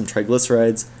 cleave off some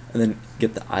triglycerides, and then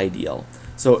get the IDL.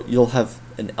 So you'll have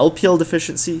an LPL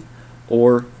deficiency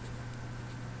or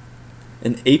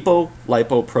an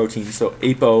apolipoprotein, so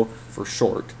APO for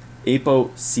short,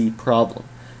 ApoC problem.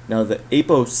 Now the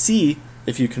ApoC,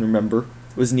 if you can remember,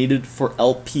 was needed for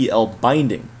LPL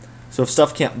binding. So if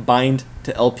stuff can't bind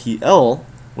to LPL,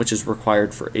 which is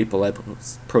required for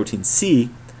apolipoprotein C,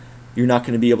 you're not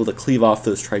going to be able to cleave off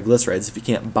those triglycerides if you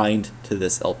can't bind to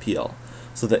this LPL.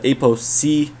 So the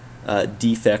ApoC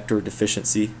defect or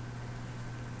deficiency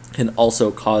can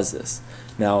also cause this.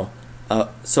 Now,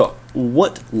 so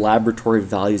what laboratory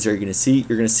values are you going to see?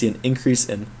 You're going to see an increase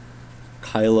in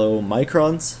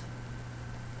chylomicrons.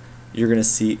 You're going to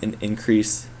see an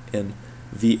increase in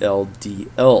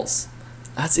VLDLs.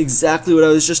 That's exactly what I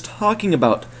was just talking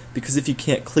about, because if you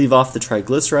can't cleave off the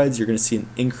triglycerides, you're going to see an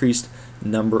increased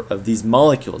number of these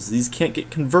molecules. These can't get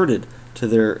converted to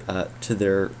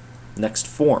their next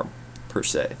form, per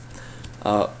se.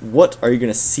 What are you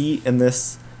going to see in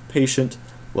this patient?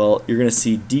 Well, you're going to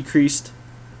see decreased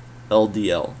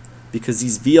LDL, because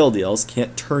these VLDLs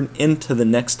can't turn into the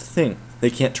next thing. They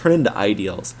can't turn into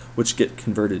IDLs, which get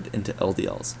converted into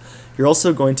LDLs. You're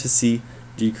also going to see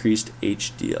decreased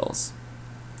HDLs.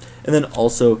 And then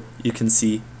also you can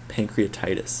see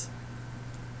pancreatitis.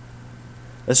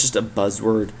 That's just a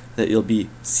buzzword that you'll be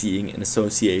seeing in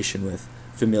association with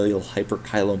familial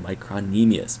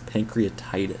hyperchylomicronemias,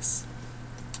 pancreatitis.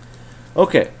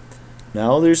 Okay,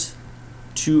 now there's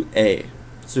 2A.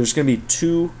 So there's going to be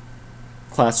two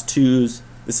class 2s.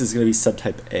 This is going to be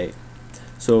subtype A.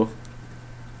 So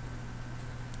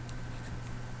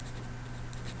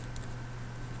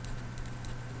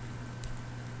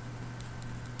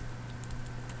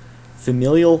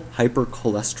familial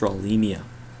hypercholesterolemia.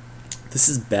 This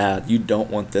is bad. You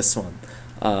don't want this one.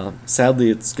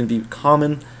 Sadly, it's going to be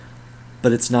common,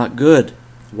 but it's not good.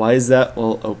 Why is that?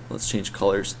 Well, let's change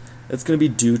colors. It's going to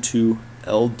be due to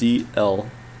LDL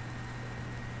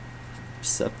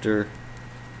receptor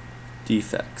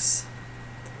defects.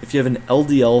 If you have an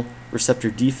LDL receptor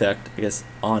defect, I guess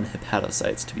on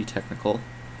hepatocytes to be technical,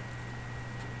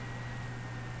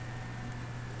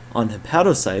 on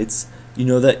hepatocytes, you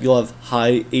know that you'll have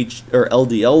high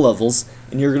LDL levels,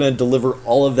 and you're going to deliver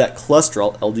all of that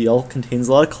cholesterol. LDL contains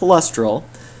a lot of cholesterol.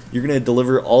 You're going to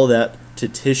deliver all of that to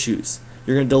tissues.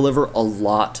 You're going to deliver a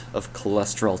lot of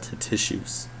cholesterol to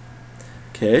tissues.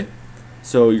 Okay?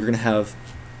 So you're going to have,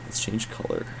 let's change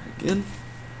color again.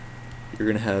 You're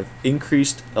going to have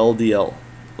increased LDL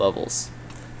levels.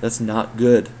 That's not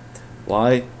good.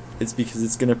 Why? It's because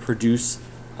it's going to produce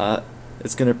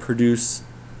atherosclerosis.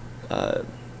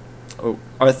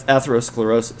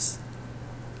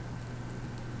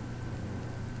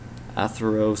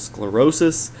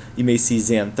 Atherosclerosis. You may see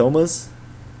xanthomas.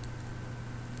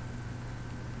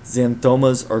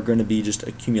 Xanthomas are going to be just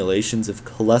accumulations of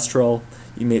cholesterol.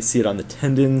 You may see it on the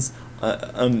tendons,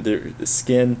 under the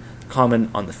skin,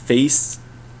 common on the face.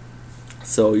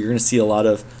 So you're going to see a lot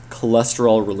of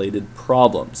cholesterol-related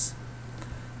problems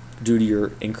due to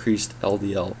your increased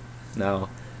LDL. Now,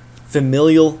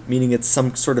 familial, meaning it's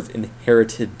some sort of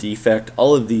inherited defect.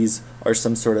 All of these are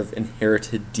some sort of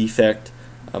inherited defect.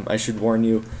 I should warn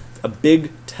you, a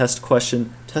big test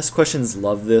question. Test questions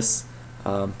love this.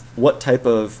 What type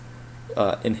of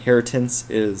inheritance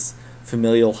is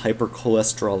familial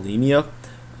hypercholesterolemia?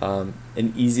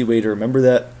 An easy way to remember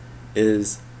that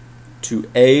is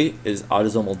A is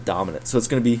autosomal dominant. So it's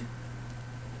going to be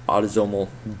autosomal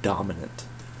dominant.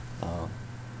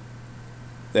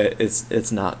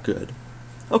 It's not good.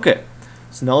 Okay,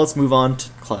 so now let's move on to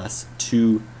class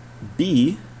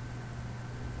 2B.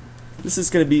 This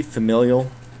is going to be familial.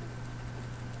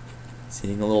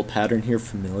 Seeing a little pattern here,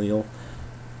 familial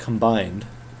combined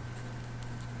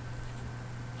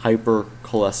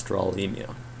hypercholesterolemia.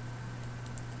 I'm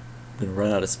going to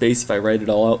run out of space if I write it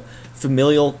all out.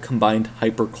 Familial combined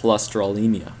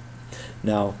hypercholesterolemia.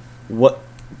 Now, what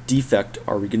defect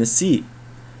are we going to see?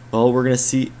 Well, we're going to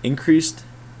see increased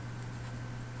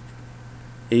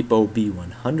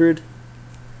ApoB100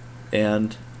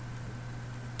 and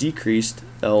decreased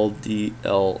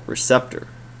LDL receptor.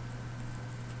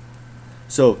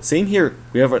 So same here,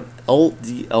 we have an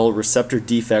LDL receptor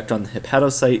defect on the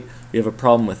hepatocyte. We have a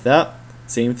problem with that,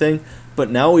 same thing. But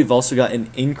now we've also got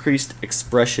an increased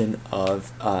expression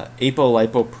of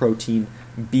apolipoprotein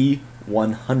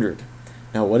B100.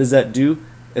 Now what does that do?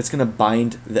 It's going to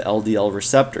bind the LDL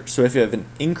receptor. So if you have an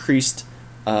increased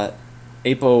APO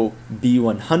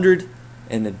B100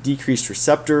 and a decreased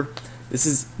receptor, this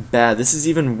is bad. This is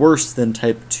even worse than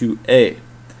type 2A.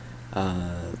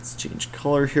 Let's change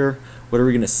color here. What are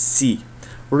we going to see?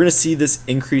 We're going to see this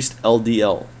increased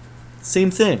LDL.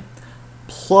 Same thing.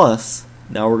 Plus,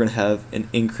 now we're going to have an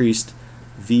increased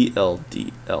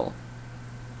VLDL.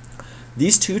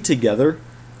 These two together,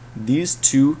 these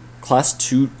two class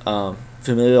 2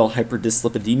 familial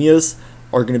hyperdyslipidemias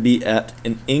are going to be at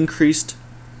an increased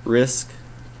risk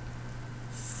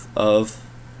of,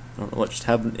 I don't know what just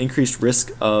happened, increased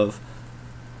risk of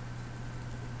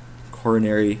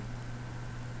coronary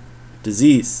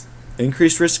disease.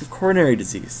 Increased risk of coronary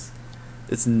disease.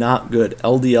 It's not good.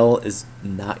 LDL is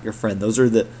not your friend. Those are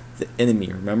the enemy,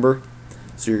 remember?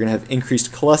 So you're going to have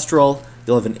increased cholesterol,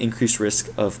 you'll have an increased risk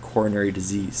of coronary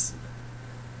disease.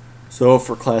 So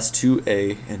for class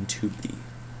 2A and 2B.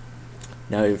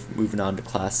 Now we're moving on to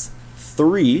class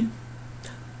 3.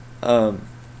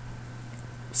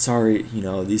 Sorry,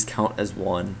 these count as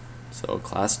 1. So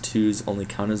class 2s only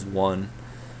count as 1.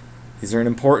 These are an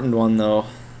important one though.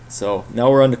 So now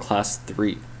we're on to class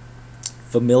 3.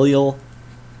 Familial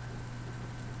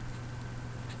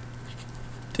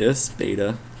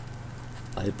Dys-beta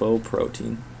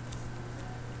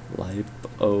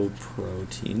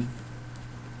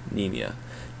lipoproteinemia.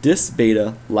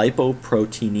 Dys-beta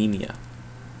lipoproteinemia.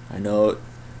 I know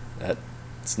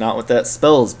that's not what that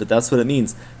spells, but that's what it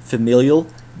means. Familial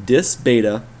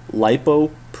Dys-beta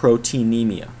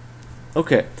lipoproteinemia.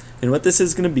 Okay, and what this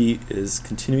is going to be is,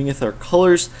 continuing with our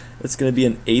colors, it's going to be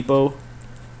an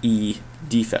ApoE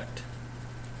defect.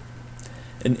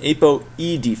 An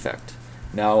ApoE defect.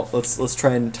 Now let's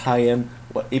try and tie in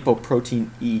what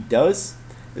apoprotein E does.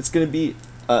 It's going to be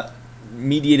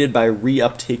mediated by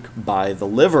reuptake by the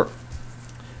liver.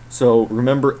 So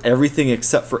remember, everything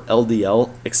except for LDL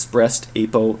expressed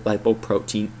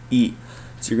apolipoprotein E.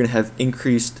 So you're going to have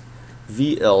increased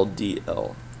VLDL.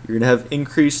 You're going to have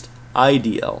increased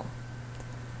IDL.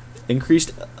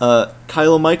 Increased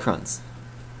chylomicrons.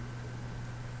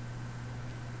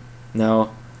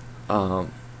 Now,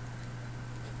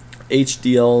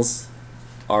 HDLs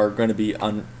are going to be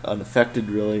unaffected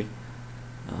really,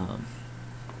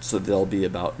 so they'll be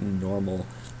about normal.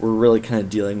 We're really kind of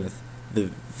dealing with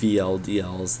the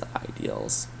VLDLs, the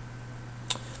IDLs.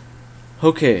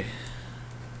 Okay,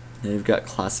 now you've got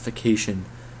classification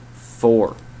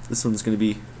 4. This one's going to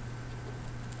be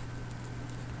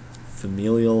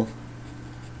familial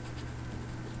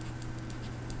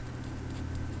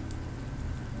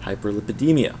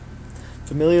hyperlipidemia.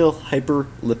 Familial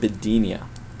hyperlipidemia.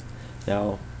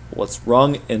 Now, what's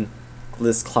wrong in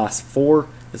this class 4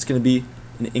 is going to be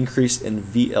an increase in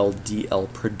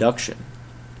VLDL production.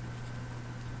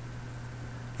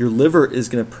 Your liver is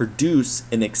going to produce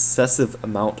an excessive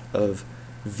amount of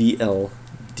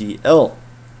VLDL.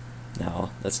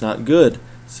 Now, that's not good,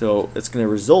 so it's going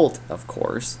to result, of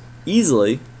course,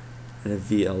 easily in a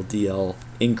VLDL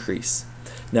increase.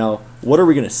 Now, what are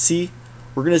we going to see?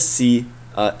 We're going to see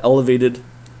elevated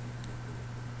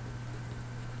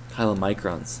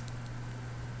chylomicrons.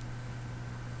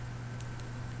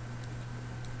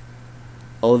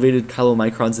 Elevated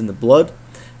chylomicrons in the blood,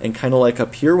 and kind of like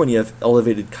up here, when you have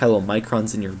elevated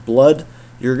chylomicrons in your blood,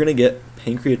 you're going to get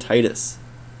pancreatitis.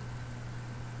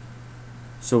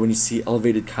 So when you see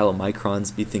elevated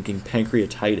chylomicrons, be thinking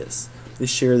pancreatitis. They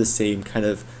share the same kind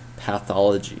of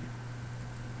pathology.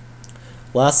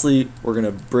 Lastly, we're going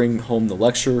to bring home the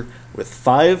lecture with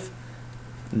 5.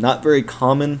 Not very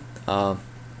common,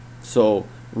 so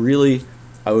really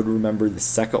I would remember the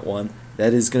second one.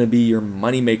 That is going to be your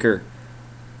moneymaker.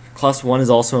 Class 1 is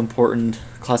also important.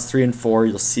 Class 3 and 4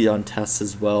 you'll see on tests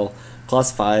as well.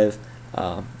 Class 5,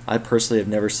 I personally have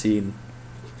never seen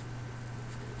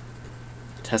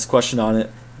a test question on it,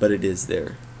 but it is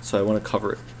there, so I want to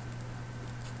cover it.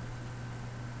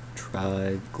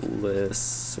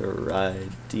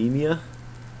 Triglyceridemia.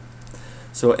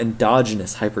 So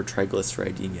endogenous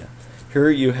hypertriglyceridemia. Here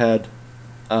you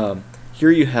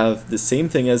have the same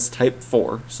thing as type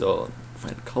 4. So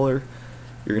find color.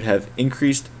 You're going to have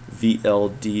increased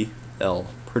VLDL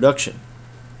production.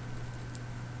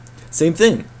 Same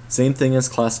thing as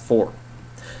class 4.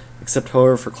 Except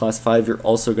however for class 5 you're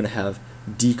also going to have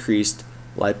decreased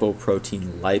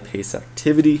lipoprotein lipase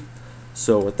activity.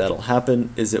 So what that'll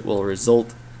happen is it will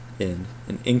result in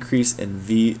an increase in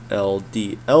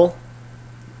VLDL,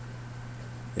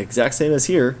 exact same as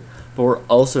here, but we're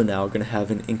also now going to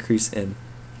have an increase in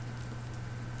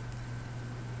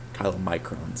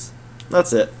chylomicrons.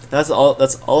 That's it. That's all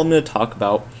I'm going to talk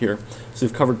about here. So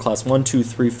we've covered class 1, 2,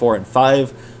 3, 4, and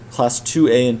 5. Class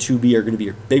 2A and 2B are going to be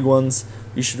your big ones.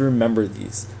 You should remember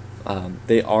these.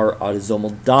 They are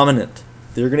autosomal dominant.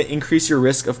 They're going to increase your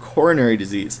risk of coronary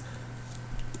disease.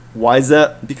 Why is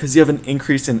that? Because you have an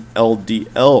increase in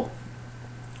LDL.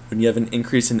 When you have an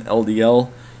increase in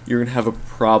LDL, you're going to have a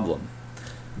problem.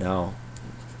 Now,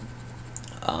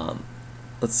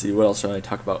 let's see, what else should I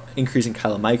talk about? Increasing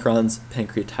chylomicrons,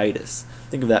 pancreatitis.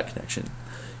 Think of that connection.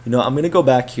 You know, I'm going to go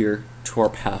back here to our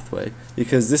pathway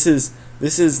because this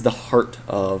is the heart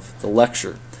of the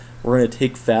lecture. We're going to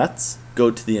take fats,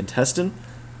 go to the intestine,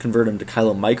 convert them to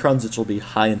chylomicrons, which will be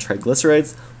high in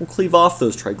triglycerides. We'll cleave off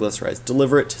those triglycerides,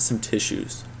 deliver it to some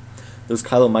tissues. Those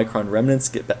chylomicron remnants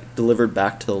get delivered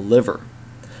back to the liver.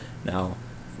 Now,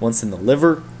 once in the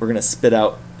liver, we're going to spit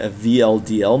out a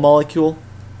VLDL molecule.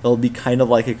 It'll be kind of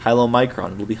like a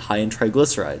chylomicron. It'll be high in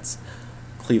triglycerides.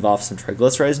 Cleave off some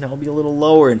triglycerides, now it'll be a little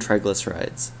lower in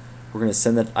triglycerides. We're going to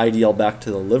send that IDL back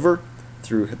to the liver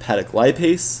through hepatic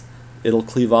lipase. It'll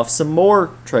cleave off some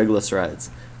more triglycerides.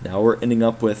 Now we're ending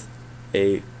up with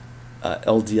a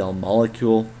LDL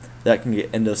molecule that can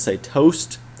get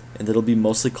endocytosed, and it'll be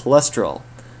mostly cholesterol.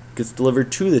 It gets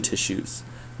delivered to the tissues.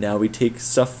 Now we take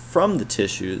stuff from the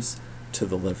tissues to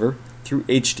the liver through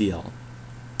HDL.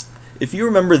 If you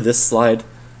remember this slide,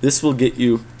 this will get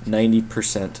you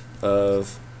 90%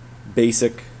 of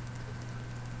basic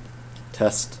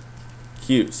test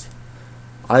cues.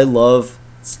 I love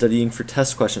studying for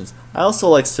test questions. I also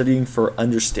like studying for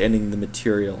understanding the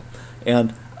material,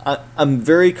 and I'm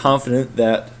very confident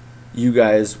that you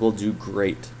guys will do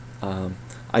great.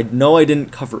 I know I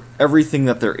didn't cover everything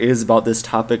that there is about this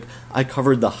topic. I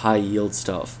covered the high yield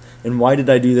stuff. And why did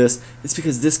I do this? It's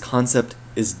because this concept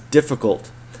is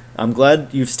difficult. I'm glad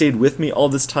you've stayed with me all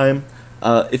this time.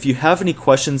 If you have any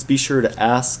questions, be sure to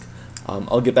ask.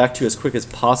 I'll get back to you as quick as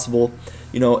possible.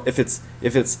 You know, if it's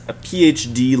a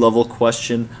PhD level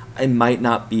question, I might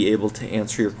not be able to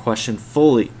answer your question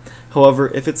fully. However,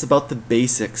 if it's about the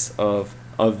basics of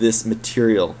this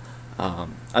material,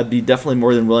 I'd be definitely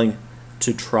more than willing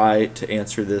to try to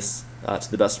answer this to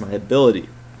the best of my ability.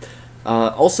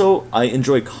 Also, I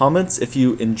enjoy comments. If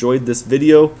you enjoyed this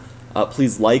video,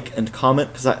 please like and comment,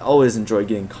 because I always enjoy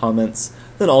getting comments.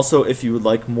 Then also, if you would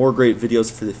like more great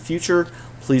videos for the future,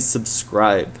 please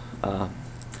subscribe.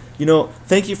 You know,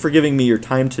 thank you for giving me your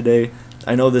time today.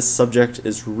 I know this subject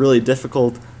is really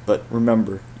difficult, but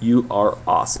remember, you are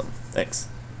awesome. Thanks.